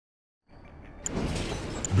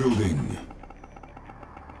Building.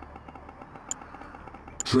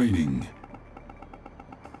 Training.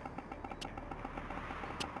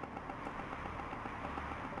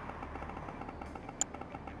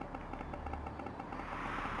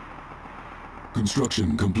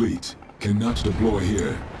 Construction complete. Cannot deploy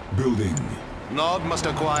here. Building. Nod must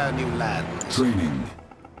acquire new land. Training.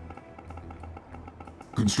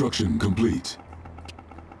 Construction complete.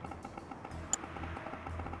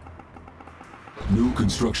 New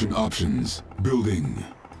construction options. Building.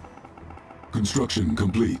 Construction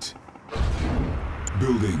complete.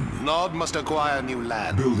 Building. Nod must acquire new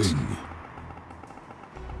land. Building.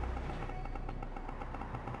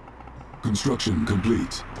 Construction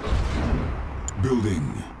complete.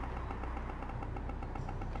 Building.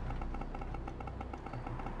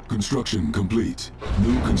 Construction complete.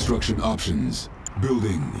 New construction options.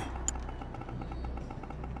 Building.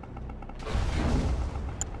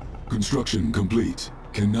 Construction complete.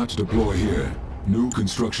 Cannot deploy here. New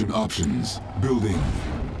construction options. Building.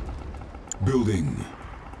 Building.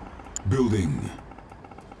 Building.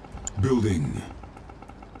 Building.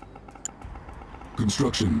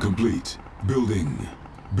 Construction complete. Building.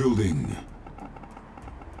 Building.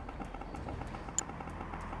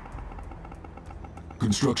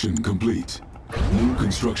 Construction complete. New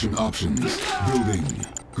construction options. Building.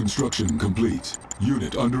 Construction complete.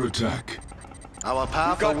 Unit under attack. Our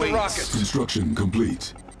path awaits. The rockets. Construction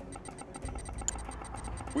complete.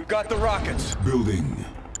 We've got the rockets. Building.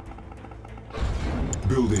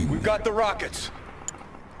 Building. We've got the rockets.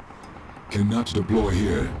 Cannot deploy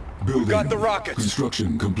here. Building. We've got the rockets.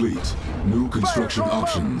 Construction complete. New construction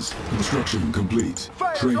options. Construction complete.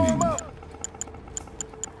 Training.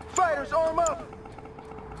 Fighters, arm up!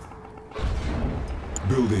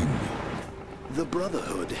 Building. The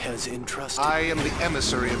Brotherhood has entrusted... I am the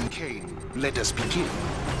emissary of Cain. Let us begin.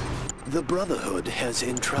 The Brotherhood has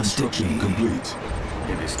entrusted Construction me. complete.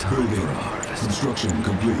 It is time Building. for a harvest. Construction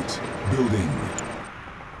complete. Building.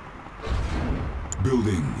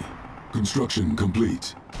 Building. Construction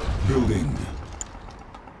complete. Building.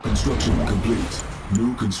 Construction complete.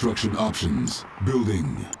 New construction options.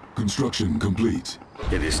 Building. Construction complete.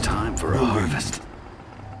 It is time for Building. a harvest.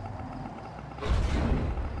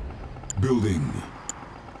 Building.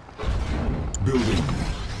 Building.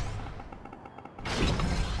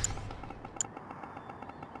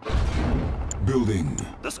 Building.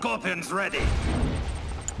 The Scorpion's ready.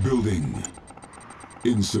 Building.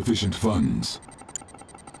 Insufficient funds.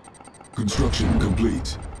 Construction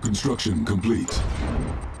complete. Construction complete.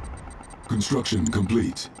 Construction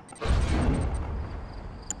complete.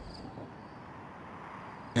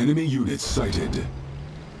 Enemy units sighted.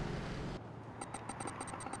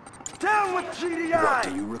 Down with GDI! What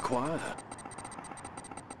do you require?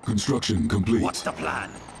 Construction complete. What's the plan?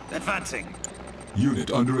 Advancing.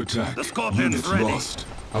 Unit under attack. The Scorpion's Unit ready. lost.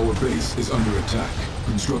 Our base is under attack.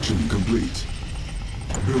 Construction complete.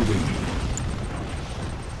 Building.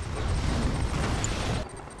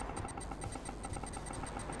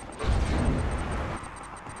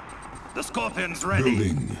 The Scorpion's ready.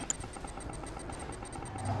 Building.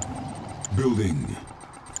 Building.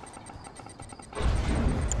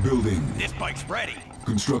 Building. This bike's ready.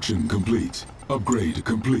 Construction complete. Upgrade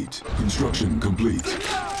complete. Construction complete.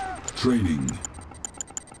 Training.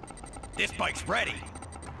 This bike's ready.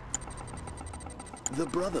 The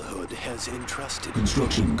Brotherhood has entrusted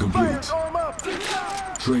Construction complete. arm up!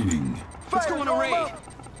 Training. Let's go on a raid.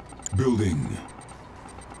 Building.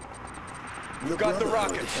 The got the Brotherhood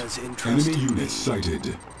rockets. has entrusted Enemy me. units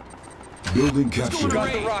sighted. Building We captured.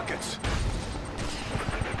 got the rockets.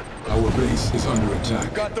 Our base is under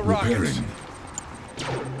attack. got the rockets. Repairing.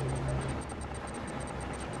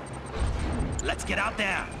 Let's get out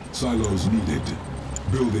there. Silos needed.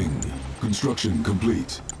 Building. Construction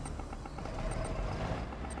complete.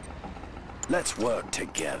 Let's work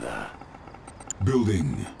together.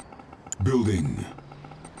 Building. Building.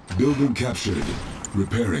 Building captured.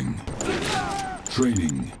 Repairing.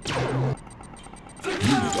 Training.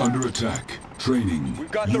 Unit under attack. Training.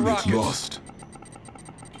 We've got the Unit rockets. lost.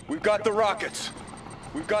 We've got the rockets.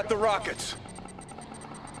 We've got the rockets.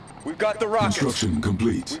 We've got the rockets. Construction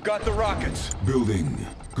complete. We've got the rockets. Building.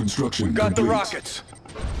 Construction We've got complete. the rockets.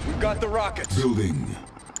 We've got the rockets. Building.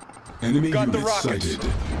 Enemy got the units rockets.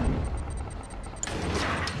 sighted.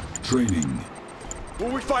 Training. Who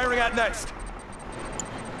are we firing at next?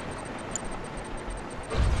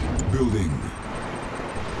 Building.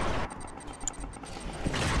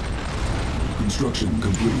 Construction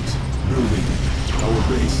complete. Building. Our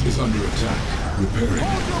base is under attack. Repairing.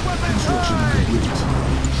 Construction complete.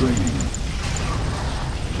 Training.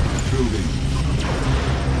 Building.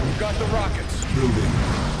 We've got the rockets. Building.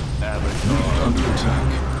 Unit under attack.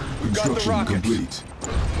 We've got the Construction rockets. complete.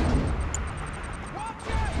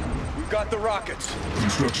 We've got the rockets.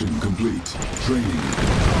 Construction complete. Training.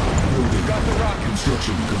 Building. We've got the rockets.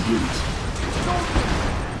 Construction complete.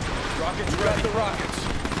 Rockets ready. The rockets.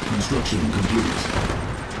 Construction complete.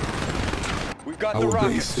 We've got the Our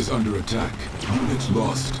rockets. base is under attack. Unit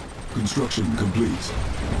lost. Construction complete.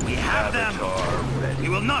 We have them!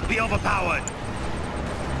 You will not be overpowered!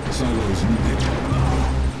 Silos needed.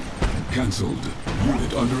 Cancelled.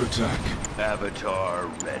 Unit under attack. Avatar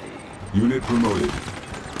ready. Unit promoted.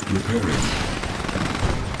 Repairing.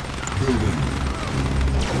 Building.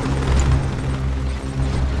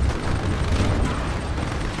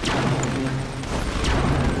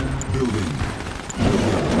 Building.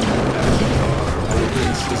 Our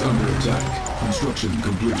base is under attack. Construction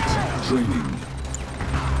complete. Training.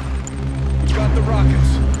 We've got the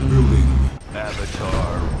rockets. Building.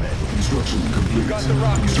 Avatar ready. Construction complete. got the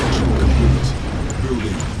rockets. Construction complete.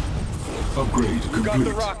 Building. Upgrade got complete.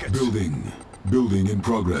 the rockets. Building. Building in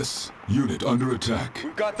progress. Unit under attack.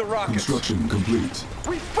 We've got the rockets. Construction complete.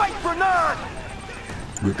 We fight for none!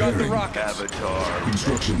 We've got the Repairing. rockets. Avatar.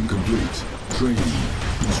 Construction complete. Training.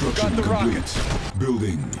 Construction the complete. rockets.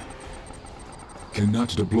 Building. Cannot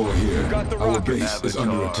deploy here. got the Our rockets. base is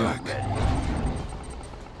under Avatar attack. ready.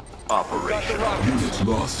 We've got the Operation. rockets. Unit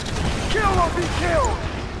lost. Kill or be killed!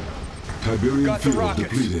 Tiberian got the field rockets.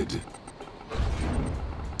 depleted.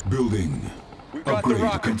 Building. We've got the Upgrade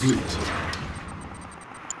rockets. complete.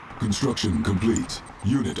 Construction complete.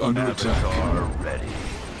 Unit under attack. Avatar ready.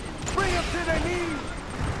 Bring them to their knees!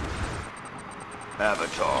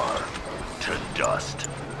 Avatar to dust.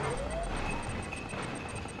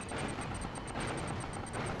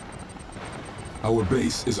 Our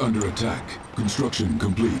base is under attack. Construction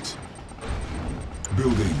complete.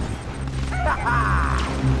 Building.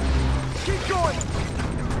 Keep going!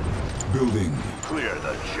 Building. Clear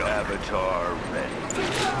the jump. Avatar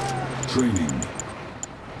ready. Training.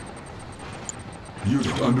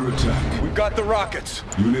 Unit under attack. We've got the rockets.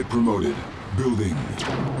 Unit promoted. Building.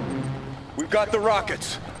 We've got the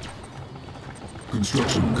rockets.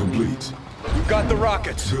 Construction complete. We've got the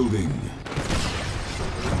rockets. Building.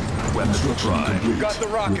 Weapons Construction prime. complete. Got the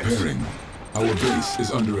rockets. Repairing. Our base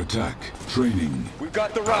is under attack. Training. We've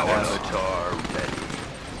got the rockets. Avatar ready.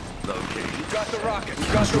 Locating. We've got the rockets.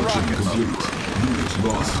 We've got the Construction rockets. complete. Unit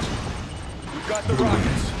lost. We've got the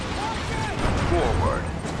rockets. Forward.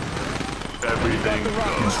 Everything the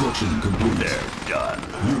rockets. goes. Construction complete. They're done.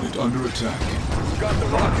 Unit under attack. We've got the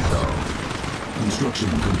rockets. Construction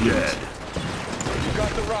complete. Dead. We've got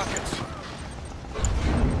the rockets.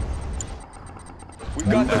 We've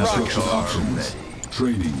got the rockets. Construction options.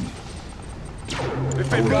 Training.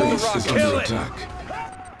 If Our they've got the base is rockets. under attack.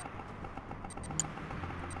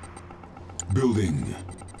 Building.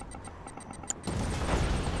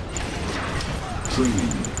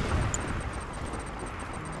 Training.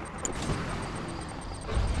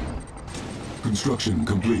 Construction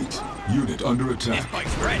complete. Unit under attack.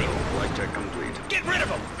 Bike's ready. Flight check complete. Get rid of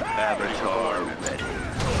them. Avatar ready.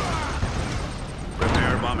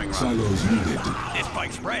 Prepare bombing run. Silos needed. This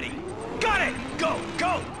bike's ready. Got it. Go.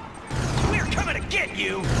 Go. We're coming to get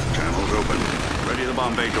you. Channels open. Ready the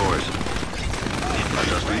bomb bay doors.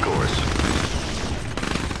 Adjusting course.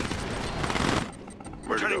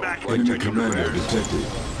 We're turning back. Enemy commander detected.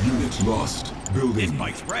 Unit lost. Building.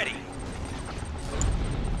 Bike's ready.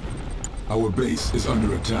 Our base is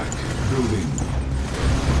under attack. Building.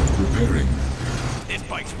 Repairing. This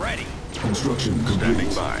bike's ready. Construction complete.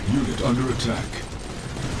 Standing by. Unit under attack.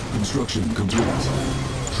 Construction complete.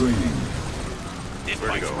 Training. This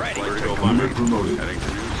bike's ready. Unit promoted. Heading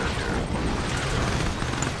to new sector.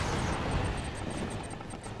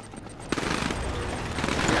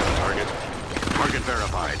 Target. Target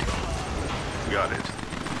verified. Got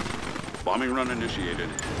it. Bombing run initiated.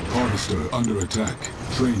 Harvester under attack.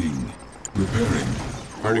 Training. Repairing.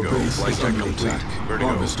 Vertigo. Our base Flight is check under complete. attack. Vertigo.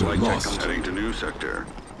 Harvester Flight check lost. heading to new sector.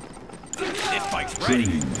 This bike's ready.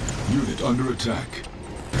 Training. Unit under attack.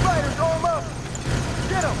 Fighters, arm up!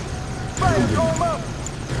 Get them! Fighters, arm up!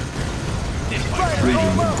 This bike's Fighters, Training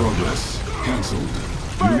arm in up! progress. Cancelled.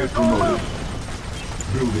 Fire, Unit arm promoted.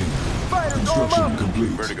 up! Building. Fighters, arm Construction up! complete.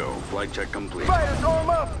 Vertigo. Flight check complete. Fighters, arm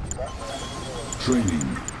up!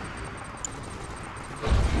 Training.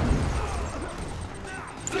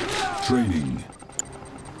 Training.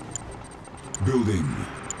 Building.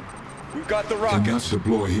 We've got the Cannot rockets.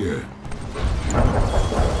 deploy here.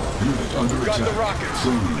 Unit under We've got attack. the rockets.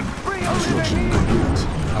 Training. Bring them to their Construction knees. complete.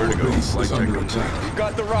 Our Vertigo. base Flight is check under complete. attack. We've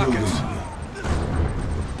got the rockets. Building.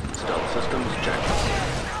 Stealth systems checked.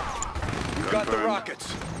 We've got the Confirmed.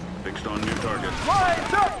 rockets. Fixed on new target.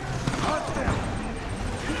 Lines up! Hunt them!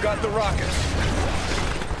 We've got the rockets.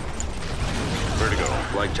 Vertigo.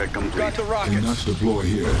 Flight check complete. Got the Cannot rockets. deploy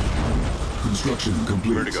here. Construction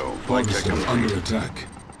complete. Vertigo. Flight check Harvester complete. under attack.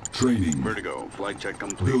 Training. Vertigo. Flight check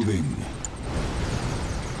complete. Building.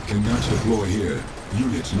 Cannot deploy here.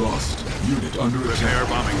 Unit lost. Unit under Repair attack.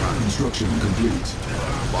 bombing run. Construction complete.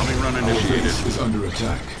 Bombing run Our initiated. base is under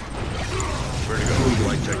attack. Vertigo.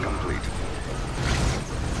 Flight check complete.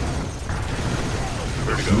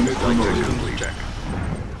 Vertigo. Unit Flight check promoted. complete. Check.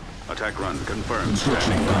 Attack run confirmed. Construction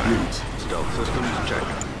Standing by. complete. Stealth systems check.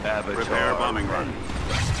 Repair bombing run.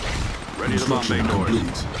 Ready to bomb Construction bay doors.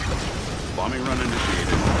 complete. Bombing run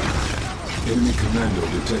initiated. Enemy commando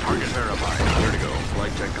Target detected. verified. Vertigo.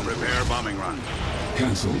 Flight check complete. Repair bombing run.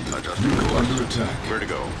 Cancelled. Adjusting Unit course. under attack.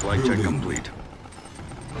 Vertigo. Flight check Building. complete.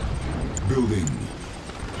 Building.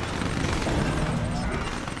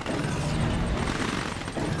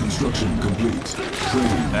 Construction complete.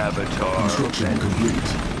 Training. Avatar. Construction complete.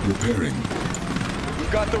 Repairing.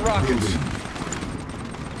 We've got the rockets. Building.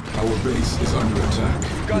 Our base is under attack.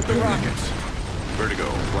 We've got the Repairing. rockets. Vertigo.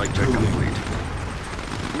 Flight check Building. complete.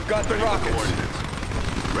 We've got the Ready for rockets.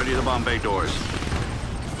 coordinates. Ready to bomb bay doors.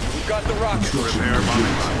 We've got the rockets. Construction Repair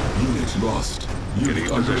bombing complete. Unit lost. Unit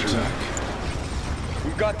Getting under position. attack.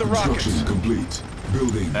 We've got the rockets. Construction complete.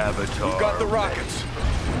 Building. Avatar. We've got the rockets.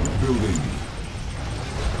 Building.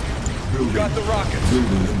 We've Building. got the rockets.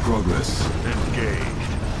 Building in progress. Engaged.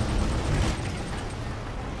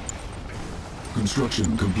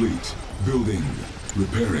 Construction complete. Building.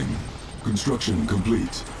 Repairing. Construction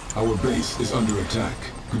complete. Our base is under attack.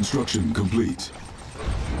 Construction complete.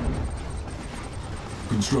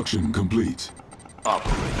 Construction complete.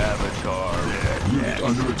 Operate. Avatar. Unit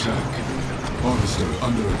under attack. Harvester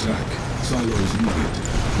under attack. Silos needed.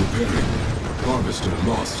 Repairing. Harvester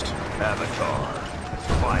lost. Avatar.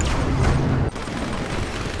 Finally.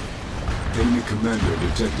 Enemy commander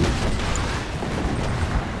detected.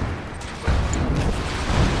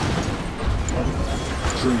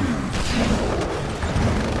 Training.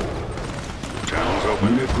 Channels open.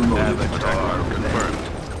 Unit promoted. Attack run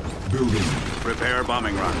confirmed. Building. Repair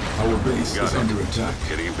bombing run. Our base Got is it. under attack.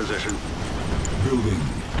 Getting in position. Building.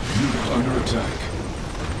 Unit under attack.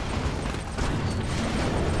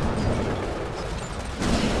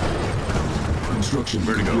 Construction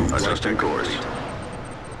Vertigo. complete. Adjusting course.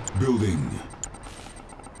 Building.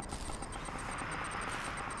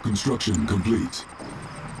 Construction complete.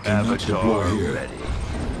 Cannot deploy here.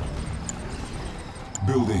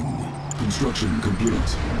 Building. Construction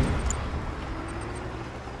complete.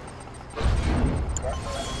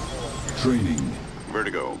 Training.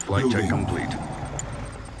 Vertigo. Flight check Building. complete.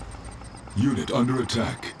 Unit under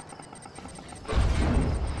attack.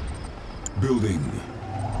 Building.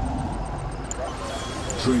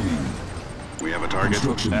 Training. We have a target.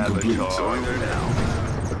 Construction complete. Going there now.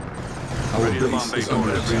 Our Ready to base bomb bay is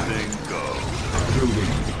under doors. attack.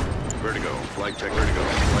 Building. Vertigo. Flight check. Vertigo.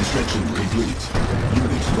 Construction complete.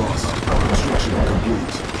 Unit lost. Construction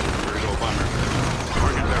complete. Vertigo bomber.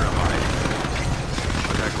 Target verified.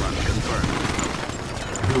 Attack run confirmed.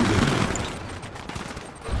 Building.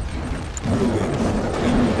 Building.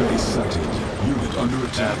 Enemy base sighted. Unit under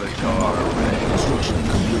attack. Construction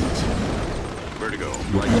complete. Vertigo.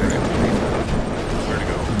 Flight check complete.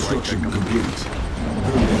 Vertigo. Flight check Construction complete. complete.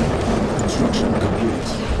 Building. Construction complete.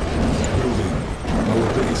 Building. Our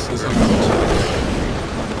base is under attack.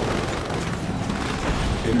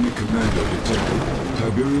 Enemy commander detected.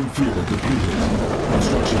 Tiberian field depleted.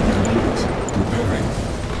 Construction complete. Repairing.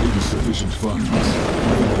 Insufficient funds.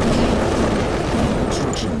 Building.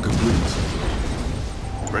 Construction complete.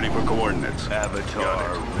 Ready for coordinates.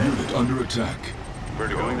 Avatar. Unit under attack.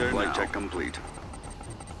 Vertigo. Flight check complete.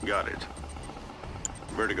 Got it.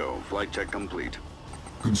 Vertigo. Flight check complete.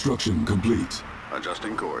 Construction complete.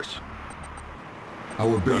 Adjusting course.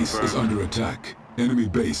 Our base is Confirmed. under attack. Enemy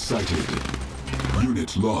base sighted.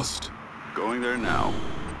 Unit lost. Going there now.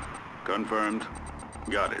 Confirmed.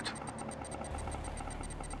 Got it.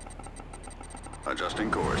 Adjusting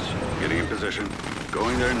course. Getting in position.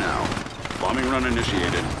 Going there now. Bombing run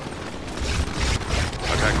initiated.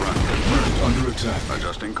 Attack run confirmed. Unit under attack.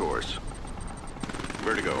 Adjusting course.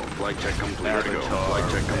 Vertigo. Flight check complete. Vertigo.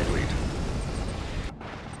 Flight check complete.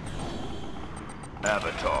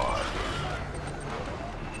 Avatar.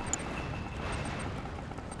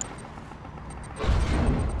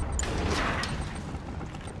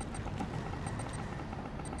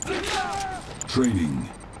 Training.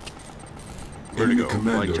 Vertigo. Enemy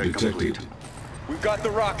commando Flight check detected. complete. We've got the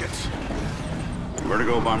rockets.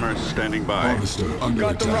 Vertigo bomber standing by. Harvester under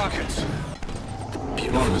Got the attack. rockets.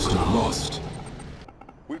 Harvester lost.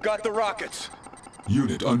 We've We've got the rockets.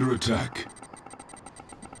 Unit under attack.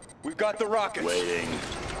 We've got the rockets. Waiting.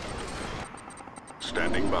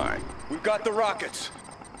 Standing by. We've got the rockets.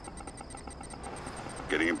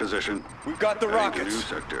 Getting in position. We've got the Heading to rockets. new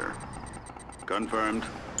sector. Confirmed.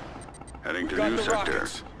 Heading We've to got new the sector.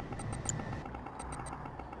 rockets.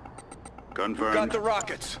 We've got Confirmed. the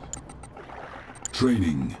rockets.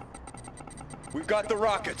 Training. We've got the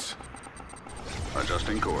rockets.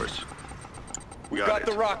 Adjusting course. We've Got got it.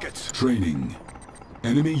 the rockets. Training.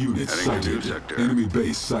 Enemy units Heading to new sighted. sector. Enemy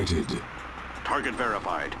base sighted. Target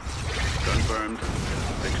verified. Confirmed.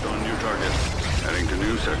 Fixed on new target. Heading to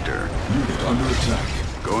new sector. Unit under attack.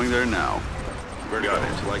 Going there now. Got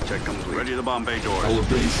it. Flight check complete. Ready to bomb bay doors. Our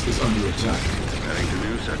base is under attack. Heading to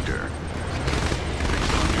new sector.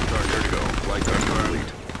 Fixed on new target. There to go. Flight check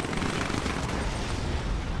complete.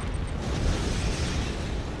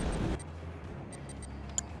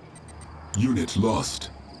 Unit lost.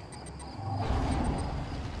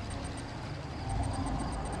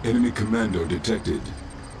 Enemy commando detected.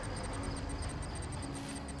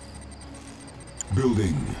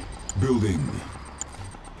 Building. Building.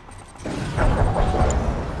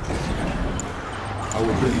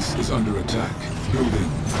 Our base is under attack. Building.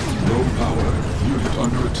 Low power. Unit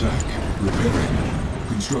under attack. Repairing.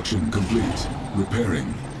 Construction complete.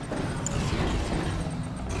 Repairing.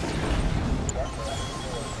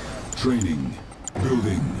 Training.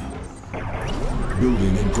 Building.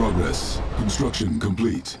 Building in progress. Construction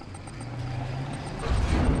complete.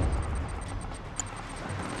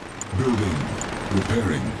 Building.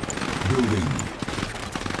 Repairing. Building.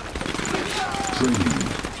 Training.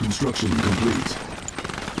 Construction complete.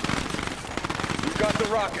 We've got the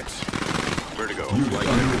rockets. Vertigo. Unit Flight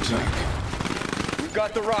under check. attack. We've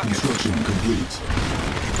got the rockets. Construction complete.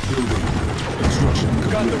 Building. Construction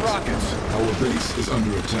We've got the complete. rockets. Our base is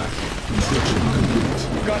under attack. Construction complete.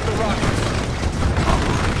 We've got the rockets.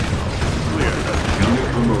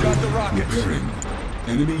 Unit promoted. Got the rockets. Repairing.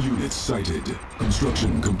 Enemy units sighted.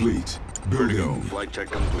 Construction complete. Vertigo. Building. Flight check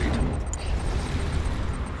complete.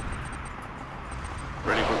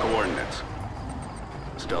 Ready for coordinates.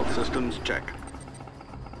 Stealth systems check.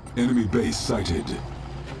 Enemy base sighted.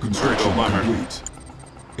 Construction Vertigo bomber. complete.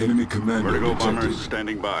 Enemy commander Vertigo detected. bombers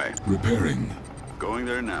standing by. Repairing. Going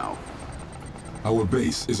there now. Our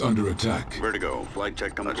base is under attack. Vertigo. Flight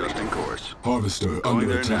check complete. Adjusting course. Harvester Going under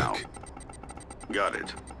there attack. now. Got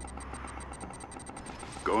it.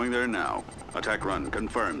 Going there now. Attack run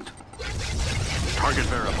confirmed. Target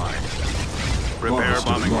verified. Repair Harvester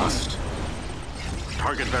bombing lost. run.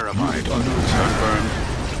 Target verified. Unit under attack.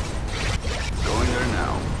 Confirmed. Going there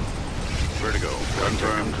now. Vertigo.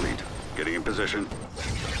 Confirmed. Complete. Getting in position.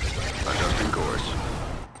 Adjusting course.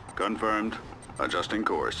 Confirmed. Adjusting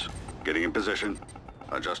course. Getting in position.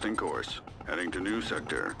 Adjusting course. Heading to new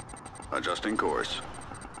sector. Adjusting course.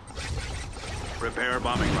 Repair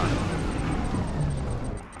bombing run.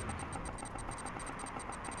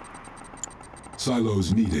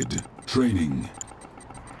 Silos needed. Training.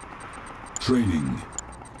 Training.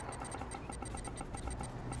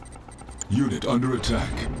 Unit under attack.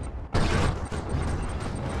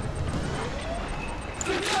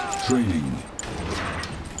 Training.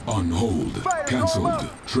 On hold. Cancelled.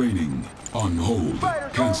 Training. On hold.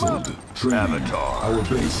 Cancelled. Training. Our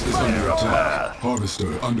base is under attack.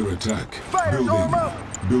 Harvester under attack. Building.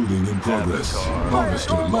 Building in progress.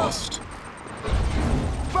 Harvester lost.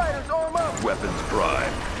 Fighters arm up! Weapons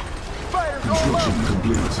prime. Fighters arm Construction up!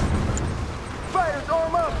 complete. Fighters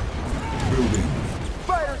arm up! Building.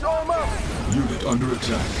 Fighters arm up! Unit under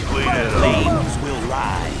attack. Flames will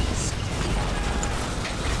rise.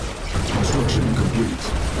 Construction complete.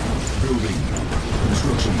 Building.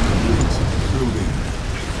 Construction complete. Building.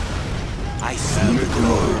 I see Unit the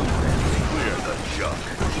glow. promoted. Clear the junk.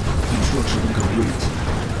 Construction complete.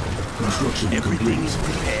 Construction Everything is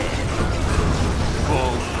complete. prepared.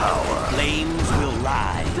 Full power. Flames will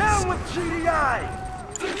rise. Down with GDI!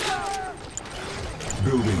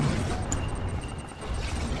 Building.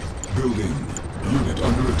 Building. Unit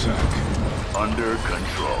under attack. Under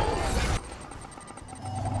control.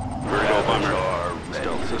 Vertigo bomber. Avatar ready.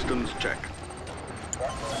 Stealth systems check.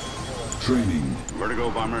 Training. Vertigo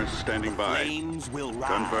bomber standing by. Flames will rise.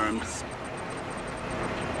 Confirmed.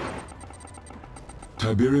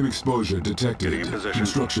 Tiberian exposure Getting detected. in position.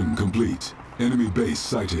 Construction complete. Enemy base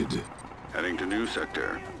sighted. Heading to new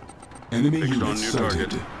sector. Enemy Fixed on units new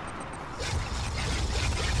sighted. target.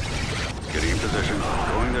 Getting in position.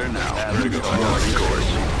 Going there now. Unit Adjusting lost. course.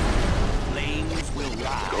 Flames will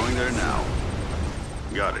rise. Going there now.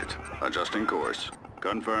 Got it. Adjusting course.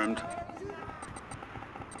 Confirmed.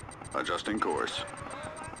 Adjusting course.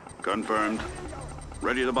 Confirmed.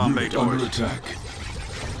 Ready to bomb bay Unit under doors. attack.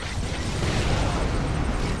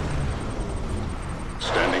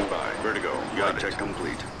 Standing by. Vertigo. Got check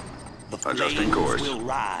complete. The Adjusting flames course. will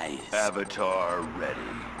rise. Avatar ready.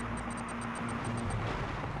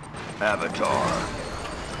 Avatar.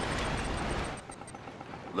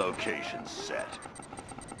 Location set.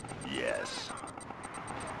 Yes.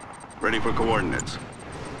 Ready for coordinates.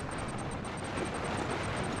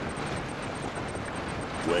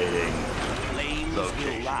 Waiting. Flames will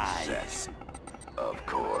Location rise. set. Of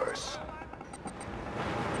course.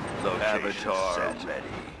 Location Avatar set. Ready.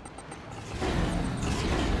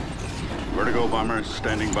 Vertigo bomber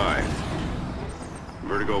standing by.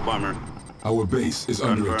 Vertigo bomber. Our base is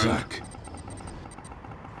under Confirmed. attack.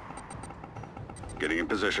 Getting in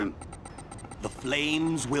position. The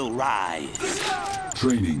flames will rise.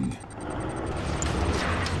 Training.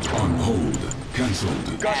 On hold.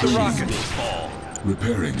 Cancelled. Got the Training. rockets.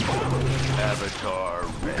 Repairing. Avatar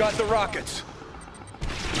ready. Got the rockets.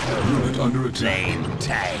 Unit under attack. Flame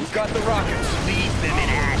tank. Got the rockets. Leave them in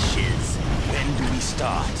ashes. When do we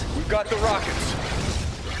start? We've got the rockets.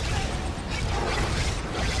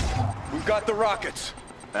 We've got the rockets.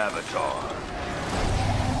 Avatar.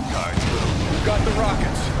 We've got the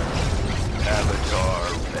rockets.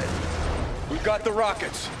 Avatar ready. We've got the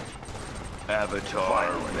rockets.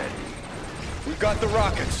 Avatar ready. We've got the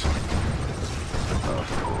rockets. Of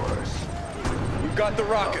course. We've got the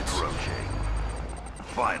rockets. Approaching.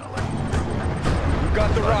 Finally. We've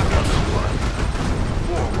got the rockets.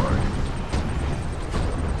 Forward.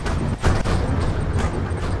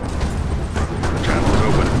 Channels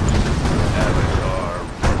open. Avatar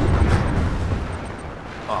ready.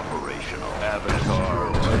 Operational.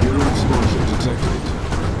 Avatar Tiberian explosion detected.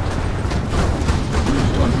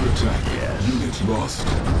 Unit under attack. Yes. Unit lost.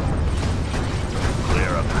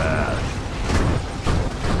 clear a path.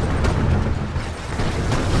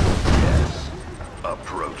 Yes.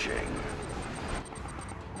 Approaching.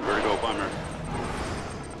 Vertigo bomber.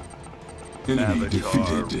 Enemy Avatar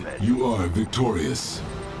defeated. ready. You are victorious.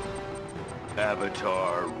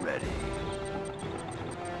 Avatar ready.